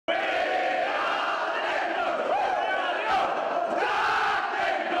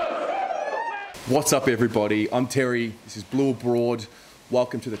What's up, everybody? I'm Terry. This is Blue Abroad.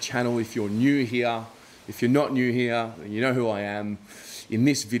 Welcome to the channel. If you're new here, if you're not new here, then you know who I am. In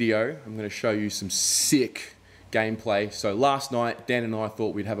this video, I'm going to show you some sick gameplay. So last night, Dan and I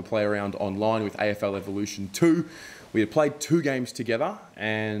thought we'd have a play around online with AFL Evolution 2. We had played 2 games together,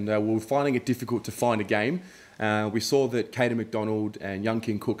 and we were finding it difficult to find a game. We saw that Caden McDonald and Young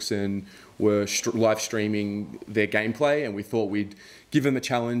King Cookson were live streaming their gameplay, and we thought we'd give them a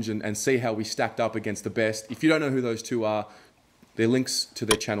challenge and see how we stacked up against the best. If you don't know who those two are, their links to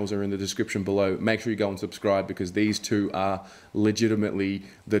their channels are in the description below. Make sure you go and subscribe, because these two are legitimately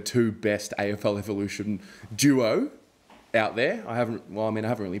the 2 best AFL Evolution duo out there. I haven't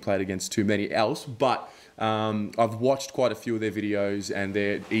really played against too many else, but I've watched quite a few of their videos, and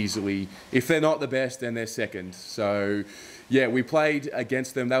they're easily, if they're not the best, then they're second. So yeah, we played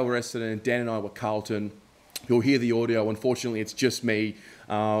against them. They were Essendon, Dan and I were Carlton. You'll hear the audio. Unfortunately, it's just me.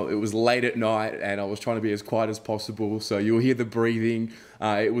 It was late at night, and I was trying to be as quiet as possible. So you'll hear the breathing.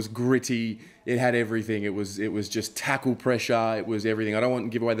 It was gritty. It had everything. It was just tackle pressure. It was everything. I don't want to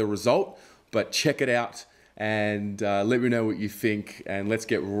give away the result, but check it out and let me know what you think. And let's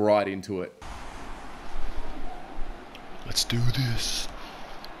get right into it. Let's do this.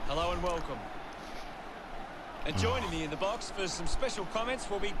 Hello and welcome. And joining me in the box for some special comments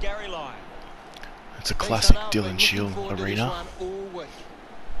will be Gary Lyon. It's a classic Dylan Shield arena.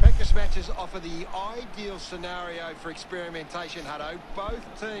 Practice matches offer the ideal scenario for experimentation, Hutto. Both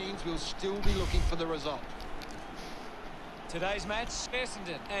teams will still be looking for the result. Today's match,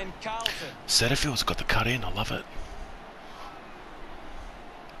 Essendon and Carlton. Setterfield's got the cut in, I love it.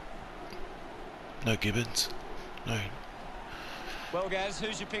 No Gibbons. No. Well, Gaz,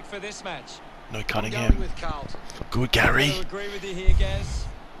 who's your pick for this match? No Cunningham. With Carlton. Good, Gary. I agree with you here, Gaz.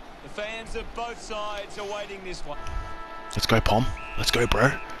 The fans of both sides are waiting this one. Let's go, Pom. Let's go, bro.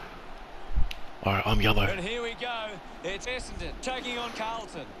 Alright, I'm yellow. And here we go. It's Essendon taking on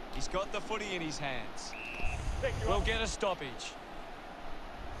Carlton. He's got the footy in his hands. We'll get a stoppage.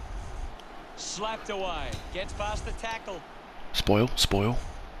 Slapped away. Gets past the tackle. Spoil.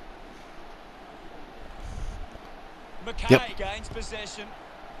 McKay gains possession.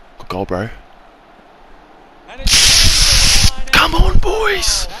 Good goal, bro. And it's Come on,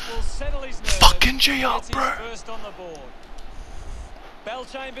 boys! that will settle his nerves. Fucking G up, Gets bro. his first on the board. Bell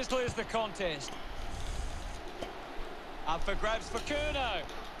Chambers clears the contest. Up for grabs for Curnow.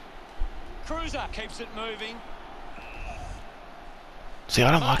 Cruiser keeps it moving. See,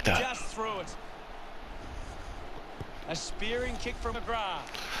 I don't like that. Just through it. A spearing kick from McGrath.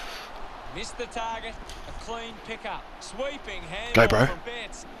 Missed the target. A clean pickup. Sweeping hand Go, bro. from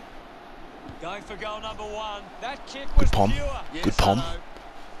Betts. Going for goal number 1. That kick was Good Pom. pure. Good Pom.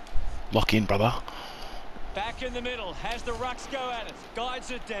 Lock in, brother. Back in the middle. Has the rucks go at it.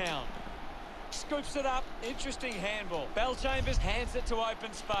 Guides it down. Scoops it up. Interesting handball. Bell Chambers hands it to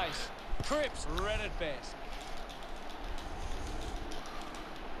open space. Cripps read it best.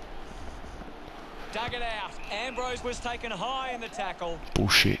 Dug it out. Ambrose was taken high in the tackle.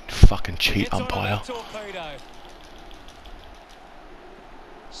 Bullshit. Fucking cheat Gets on umpire. that torpedo.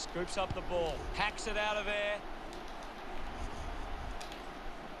 Scoops up the ball. Hacks it out of air.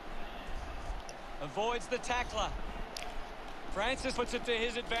 Avoids the tackler. Francis puts it to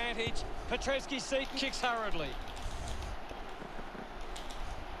his advantage. Petreski-Seaton kicks hurriedly.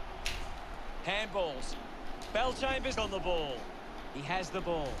 Handballs. Bell Chambers on the ball. He has the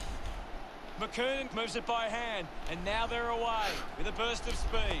ball. McKernan moves it by hand, and now they're away with a burst of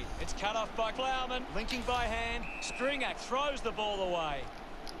speed. It's cut off by Plowman, linking by hand. Stringer throws the ball away.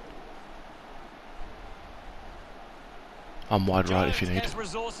 I'm wide right if you Jones need. has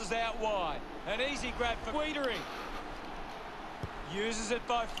resources out wide. An easy grab for Wiedering. Uses it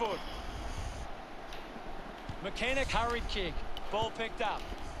by foot. McKenna hurried kick. Ball picked up.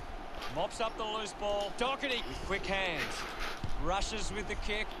 Mops up the loose ball. Doherty with quick hands. Rushes with the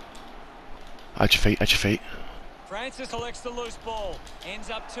kick. At your feet. Francis collects the loose ball. Ends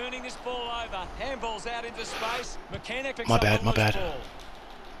up turning this ball over. Handballs out into space. McKenna picks up the loose ball.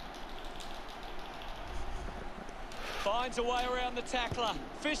 Finds a way around the tackler.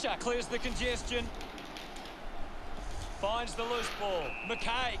 Fisher clears the congestion. Finds the loose ball.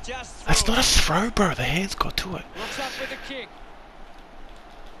 McKay just through. That's not a throw, bro. The hands got to it. Looks up with a kick.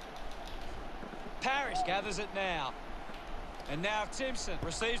 Parrish gathers it now. And now Timpson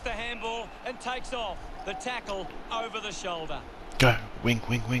receives the handball and takes off. The tackle over the shoulder. Go. Wing.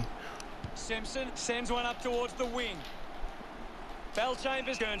 Simpson sends one up towards the wing. Bell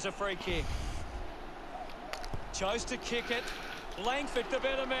Chambers earns a free kick. Chose to kick it. Langford the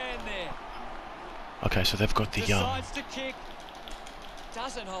better man there. Okay, so they've got the Decides to kick.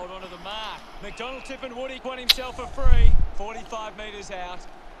 Doesn't hold on to the mark. McDonald tipping Woody won himself a free. 45 metres out.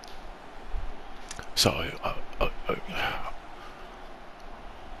 So,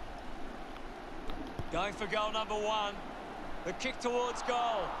 Going for goal number 1. The kick towards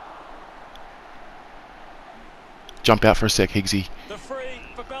goal. jump out for a sec, Higgsy. The free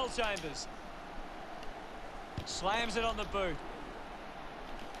for Belchambers. Slams it on the boot.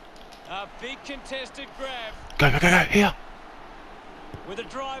 A big contested grab. Go, go, go, go, here. With a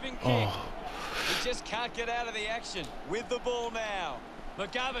driving kick. Oh, He just can't get out of the action. With the ball now.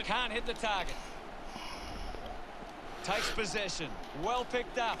 McGovern can't hit the target. Takes possession. Well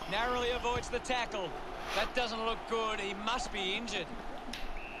picked up. Narrowly avoids the tackle. That doesn't look good. He must be injured.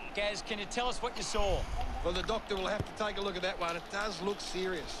 Gaz, can you tell us what you saw? Well, the doctor will have to take a look at that one. It does look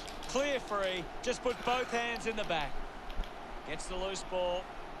serious. Clear free. Just put both hands in the back. Gets the loose ball.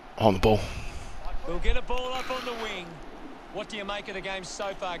 on the ball. We'll get a ball up on the wing. What do you make of the game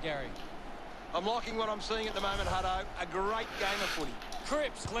so far, Gary? I'm liking what I'm seeing at the moment, Hutto. A great game of footy.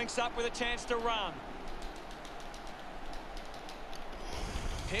 Cripps links up with a chance to run.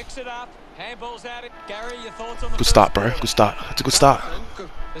 Picks it up. Handballs at it. Gary, your thoughts on the Good start, bro. first Good start. That's a good start.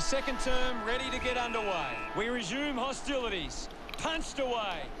 The second term ready to get underway. We resume hostilities. Punched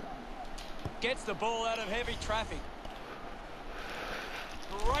away. Gets the ball out of heavy traffic.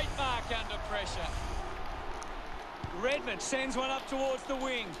 Great mark under pressure. Redmond sends one up towards the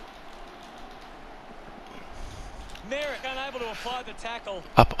wing. Merrick unable to apply the tackle.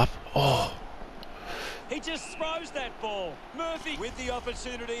 Up, up. Oh, He just throws that ball. Murphy with the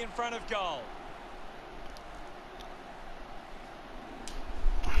opportunity in front of goal.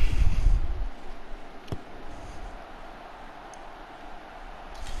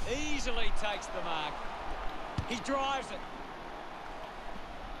 Easily takes the mark. He drives it.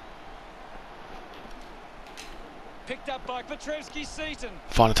 Picked up by Petrevsky-Seaton.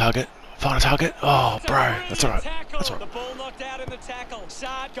 find a target. Find a target. Oh, It's a bro. brilliant That's all right. tackle. That's all The right. ball knocked out in the tackle.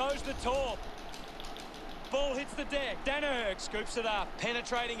 Sard goes the torp. Ball hits the deck. Danaher scoops it up.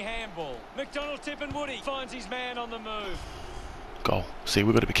 Penetrating handball. McDonald tipping Woody finds his man on the move. Goal. See,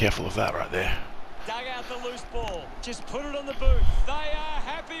 we've got to be careful of that right there. Dug out the loose ball. Just put it on the boot. They are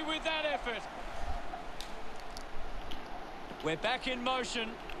happy with that effort. We're back in motion.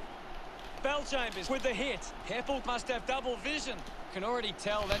 Belchambers with the hit. Heppel must have double vision. Can already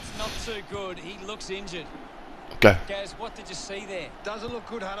tell that's not too good. He looks injured. Go. Gaz, what did you see there? Doesn't look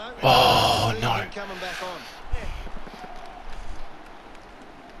good, Hutto. Oh, Season no. Coming back on.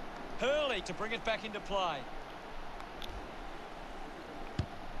 Hurley to bring it back into play.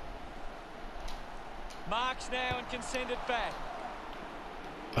 Marks now and can send it back.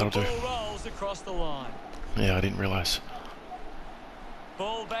 That'll do. Ball rolls across the line. Yeah, I didn't realise.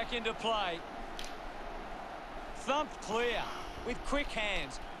 Ball back into play. Thumped clear with quick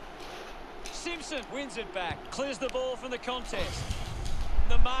hands. Simpson wins it back. Clears the ball from the contest.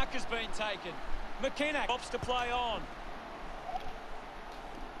 The mark has been taken. McKenna opts to play on.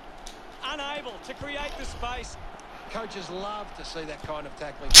 Unable to create the space. Coaches love to see that kind of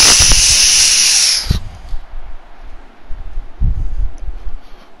tackling.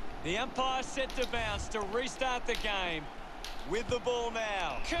 The umpire set to bounce to restart the game. With the ball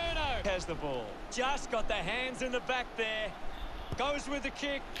now. Curnow has the ball. Just got the hands in the back there. Goes with the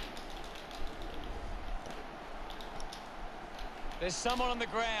kick. There's someone on the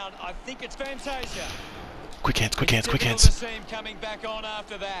ground. I think it's Fantasia. Quick hands, quick hands, quick Difficult hands. to see him coming back on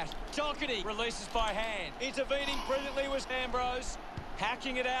after that. Doherty releases by hand. Intervening brilliantly was Ambrose.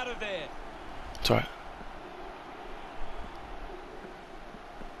 Hacking it out of there. It's all right.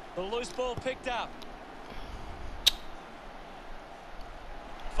 The loose ball picked up.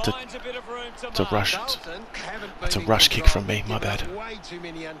 Finds a bit of room to It's a mark. rush. Carlton haven't That's a been in rush kick control. from me, my They've bad. got way too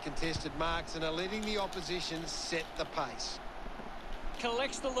many uncontested marks and are letting the opposition set the pace.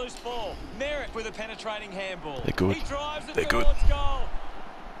 Collects the loose ball. Merrick with a penetrating handball. They're good. He drives it They're good. towards goal.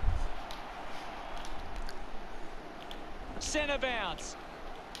 Centre bounce.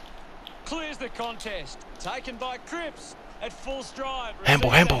 Clears the contest. Taken by Cripps at full stride.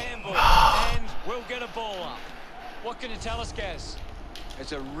 Handball, Receives the handball. And we'll get a ball up. What can you tell us, Gaz?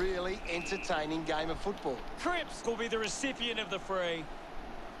 It's a really entertaining game of football. Cripps will be the recipient of the free.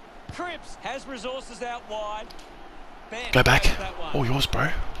 Cripps has resources out wide. Ben Go back. has that one. All yours, bro.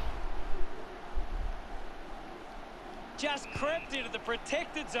 Just crept into the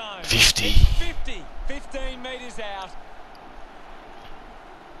protected zone. 50. It's 50. 15 metres out.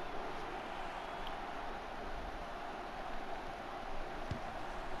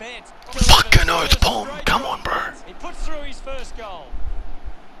 Bent. Fucking oath, Palm. Come on, bro. He puts through his first goal.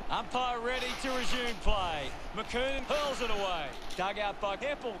 Umpire ready to resume play. McKernan hurls it away. Dug out by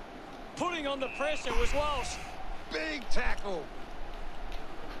Heppel. Putting on the pressure was Walsh. Big tackle.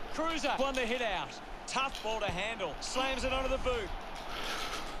 Cruiser won the hit out. Tough ball to handle. Slams it onto the boot.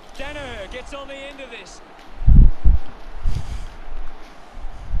 Danaher gets on the end of this.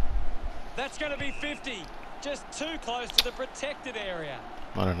 That's going to be 50. Just too close to the protected area.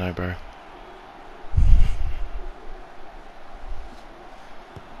 I don't know, bro.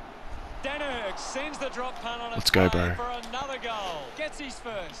 Danaher sends the drop punt on a Let's go, play bro. for another goal. Gets his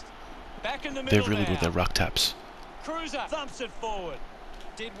first. Back in the They're middle really now. good, their ruck taps. Cruiser thumps it forward.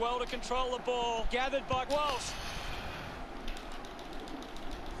 Did well to control the ball. Gathered by Walsh.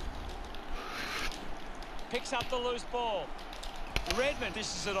 Picks up the loose ball. Redmond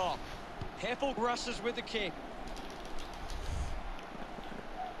dishes it off. Heppel rushes with the kick.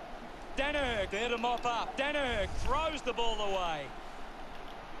 Danaher there to mop up. Danaher throws the ball away.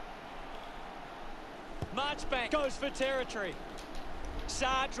 Marchbank goes for territory.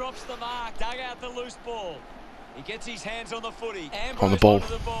 Saar drops the mark. Dug out the loose ball. He gets his hands on the footy. On the ball. Onto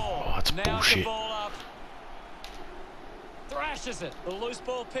the ball. Oh, that's now bullshit. The ball up. Thrashes it. The loose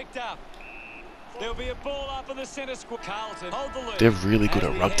ball picked up. There'll be a ball up in the centre square. Carlton hold the lead. They're really good as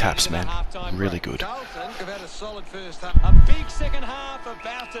at we rug head taps, into the man. halftime Really break. good. Carlton have had a solid first half. A big second half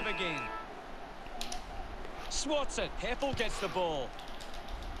about to begin. Swats it. Heppel gets the ball.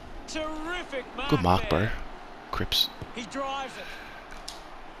 Terrific mark. Good mark, bro. there. Cripps. He drives it.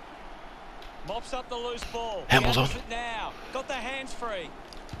 Mops up the loose ball. Handballs Gathers on. it now. Got the hands free.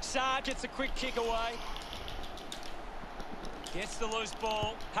 Saar gets a quick kick away. Gets the loose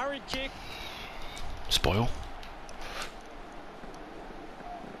ball. Hurried kick. Spoil.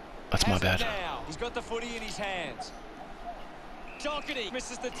 That's my Has it bad. now. He's got the footy in his hands. Doherty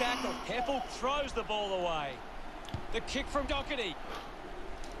misses the tackle. Heppel throws the ball away. The kick from Doherty.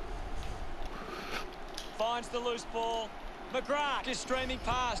 Finds the loose ball. McGrath is streaming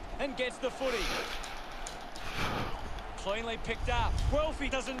past and gets the footy. Cleanly picked up. Guelphy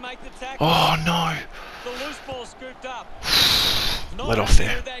doesn't make the tackle. Oh, no. The loose ball scooped up. Not Let off happy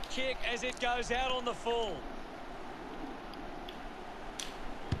there. with that kick as it goes out on the full.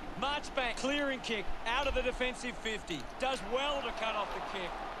 Marchbank clearing kick out of the defensive 50. Does well to cut off the kick.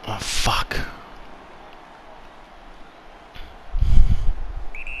 Oh, fuck.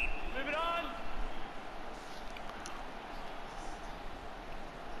 Move it on.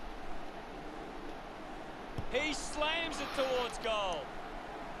 He slams it towards goal.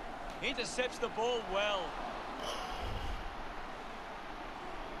 Intercepts the ball well.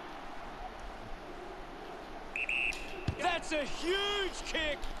 That's a huge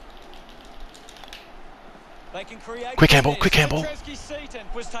kick. They can create. Quick handball, quick handball. Seaton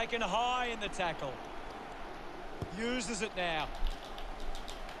was taken high in the tackle. Uses it now.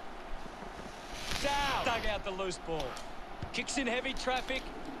 Dow dug out the loose ball. Kicks in heavy traffic.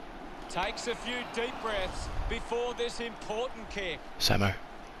 Takes a few deep breaths before this important kick. Samo.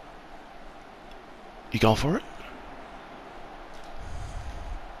 You going for it?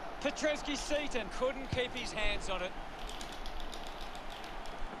 Seaton couldn't keep his hands on it.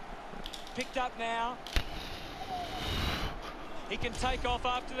 Picked up now. He can take off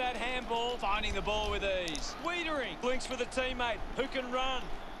after that handball, finding the ball with ease. Wiedering blinks with a teammate who can run.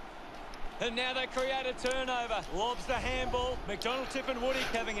 And now they create a turnover. Lobs the handball. McDonald, Tip and Woody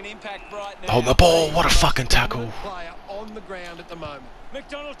having an impact right now. Hold the ball. What a fucking tackle. Player on the ground at the moment.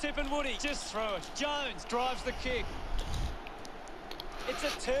 McDonald, Tip and Woody just throw it. Jones drives the kick. It's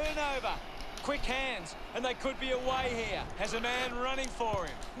a turnover. Quick hands, and they could be away here. Has a man running for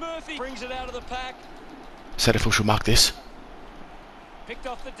him. Murphy brings it out of the pack. Setterfield should mark this. Picked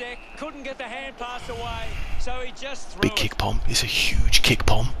off the deck. Couldn't get the hand pass away, so he just threw Big it. kick pom. It's a huge kick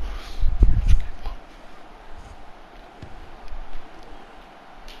pom.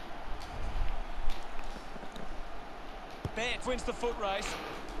 Bant wins the foot race.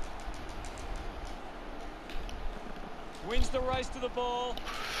 Wins the race to the ball.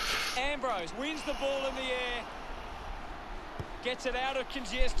 Ambrose wins the ball in the air. Gets it out of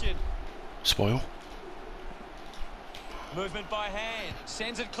congestion. Spoil. Movement by hand.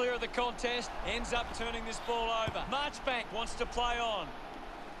 Sends it clear of the contest. Ends up turning this ball over. Marchbank wants to play on.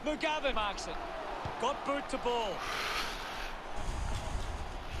 McGovern marks it. Got boot to ball.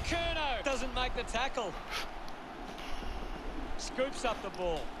 Curnow doesn't make the tackle. Scoops up the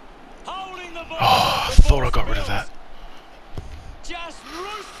ball. Holding the ball. Oh, I The thought ball I got rid of spills. that. Just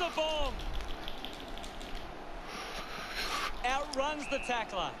roosts the bomb. Outruns the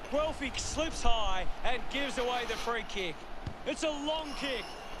tackler. Guelphy slips high and gives away the free kick. It's a long kick.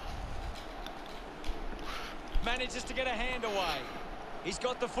 Manages to get a hand away. He's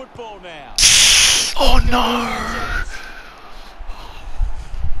got the football now. Oh no!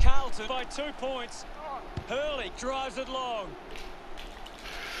 Carlton by 2 points. Hurley drives it long.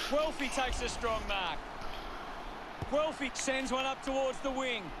 Guelphy takes a strong mark. Guelphy sends one up towards the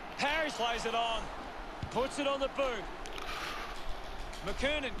wing. Parrish plays it on. Puts it on the boot.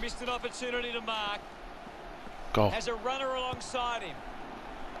 McKernan missed an opportunity to mark. Goal. Has a runner alongside him.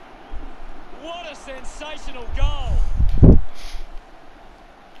 What a sensational goal.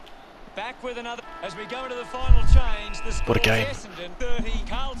 Back with another as we go into the final change. The score What a game. Essendon 30,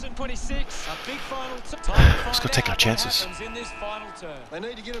 Carlton 26. A big final time. Let's go take our chances. In this final turn. They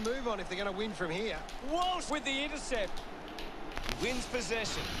need to get a move on if they're going to win from here. Walsh with the intercept. Wins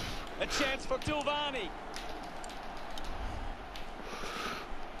possession. A chance for Tulvani.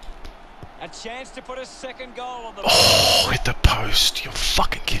 A chance to put a second goal on the board. Oh, hit the post. You're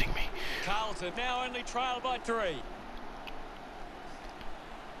fucking kidding me. Carlton now only trailed by 3.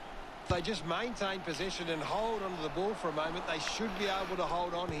 If they just maintain possession and hold onto the ball for a moment, they should be able to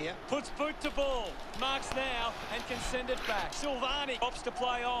hold on here. Puts boot to ball. Marks now and can send it back. Silvani opts to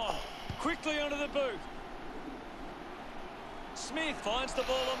play on. Quickly onto the boot. Smith finds the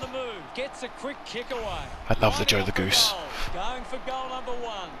ball on the move. Gets a quick kick away. I love the Joe the Goose. Going for goal number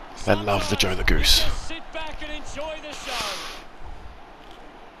 1. I love the Joe the Goose. Just sit back and enjoy the show.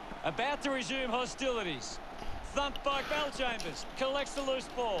 About to resume hostilities. Thumped by Belchambers. Collects the loose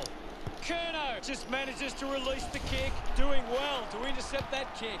ball. Curnow just manages to release the kick. Doing well to intercept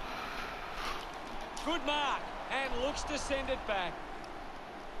that kick. Good mark. And looks to send it back.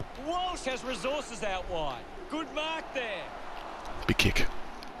 Walsh has resources out wide. Good mark there. Big kick.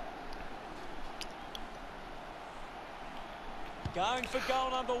 Going for goal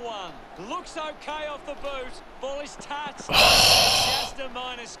number 1. Looks okay off the boot. Ball is touched. Just a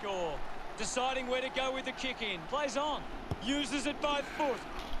minor score. Deciding where to go with the kick in. Plays on. Uses it by foot.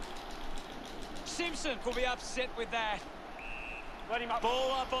 Simpson will be upset with that.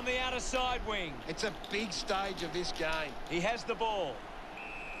 Ball up on the outer side wing. It's a big stage of this game. He has the ball.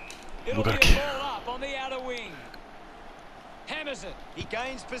 It'll We've be got a ball up on the outer wing. Hammers it. He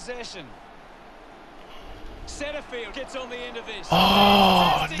gains possession. Setterfield gets on the end of this.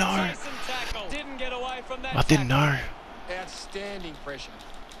 Oh, Fantastic no. chase and tackle. Didn't get away from that. I didn't know. Outstanding pressure.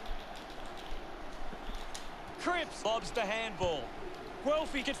 Cripps lobs the handball.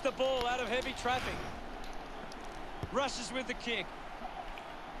 Guelphy gets the ball out of heavy traffic. Rushes with the kick.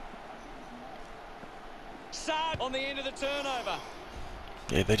 Sard on the end of the turnover.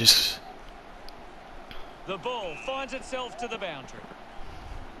 Yeah, they just... The ball finds itself to the boundary.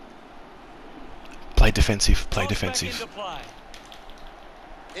 Play defensive, play Tossed back defensive. into play.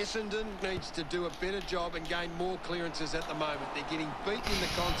 Essendon needs to do a better job and gain more clearances at the moment. They're getting beaten in the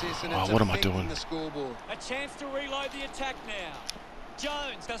contest and it's what am I affecting doing? the scoreboard. A chance to reload the attack now.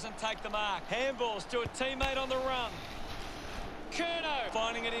 Jones doesn't take the mark. Handballs to a teammate on the run. Curnow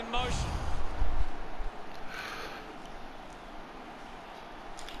finding it in motion.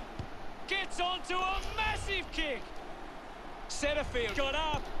 Gets onto a massive kick. Setterfield got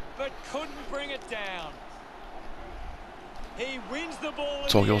up but couldn't bring it down. He wins the ball.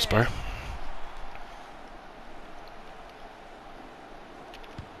 It's all yours, bro.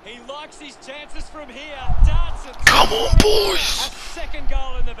 He likes his chances from here. Darts it. Come on, boys! A second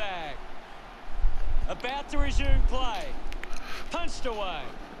goal in the bag. About to resume play. Punched away.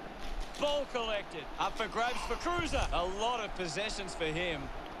 Ball collected. Up for grabs for Cruiser. A lot of possessions for him.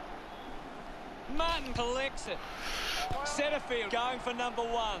 Martin collects it. Setterfield going for number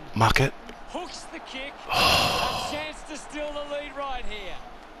 1. Mark it. Hooks the kick. A chance to steal the lead right here.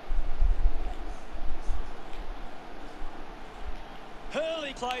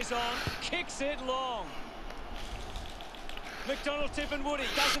 Hurley plays on, kicks it long. McDonald, Tip and Woody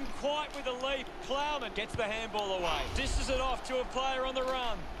doesn't quite with the leap. Plowman gets the handball away. Dishes it off to a player on the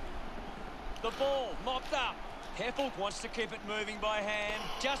run. The ball mopped up. Heppel wants to keep it moving by hand.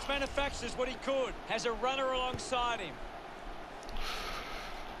 Just manufactures what he could. Has a runner alongside him.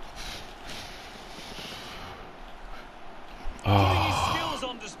 Putting his skills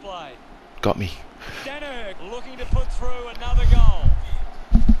on display. Got me. Danaher looking to put through another goal.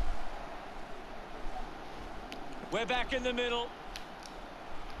 We're back in the middle.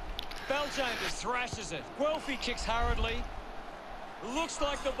 Belchambers thrashes it. Guelphy kicks hurriedly. Looks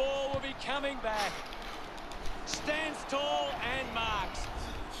like the ball will be coming back. Stands tall and marks.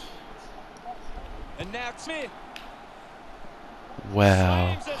 And now Smith.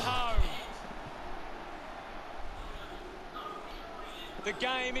 Wow. Slams it home. The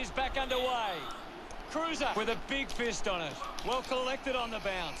game is back underway. Cruiser with a big fist on it. Well collected on the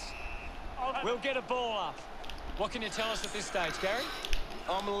bounce. We'll get a ball up. What can you tell us at this stage, Gary?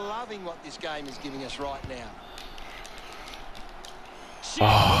 I'm loving what this game is giving us right now.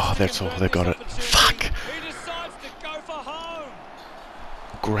 Oh, that's all. They got it. Fuck. He decides to go for home.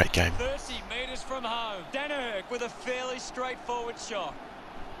 Great game. 30 metres from home. Danaher with a fairly straightforward shot.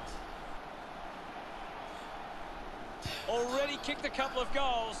 Already kicked a couple of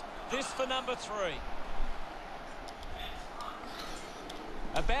goals. This for number 3.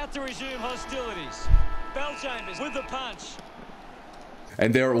 About to resume hostilities. Bellchambers with the punch.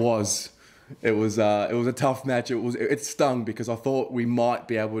 And there it was. It was a tough match. It stung because I thought we might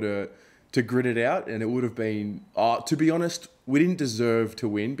be able to grit it out, and it would have been. To be honest, we didn't deserve to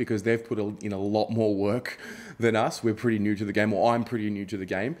win because they've put in a lot more work than us. We're pretty new to the game, or I'm pretty new to the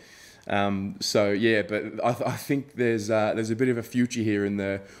game. So yeah, but I think there's a bit of a future here in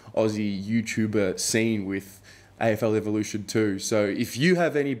the Aussie YouTuber scene with AFL Evolution 2. So if you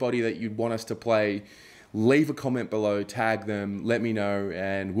have anybody that you'd want us to play, leave a comment below, tag them, let me know,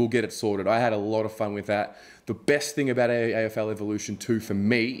 and we'll get it sorted. I had a lot of fun with that. The best thing about AFL Evolution 2 for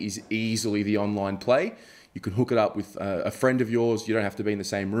me is easily the online play. You can hook it up with a friend of yours. You don't have to be in the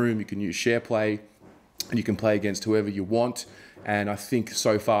same room. You can use share play, and you can play against whoever you want. And I think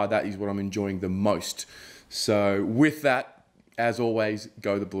so far that is what I'm enjoying the most. So with that, as always,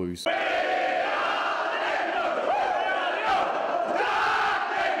 go the Blues.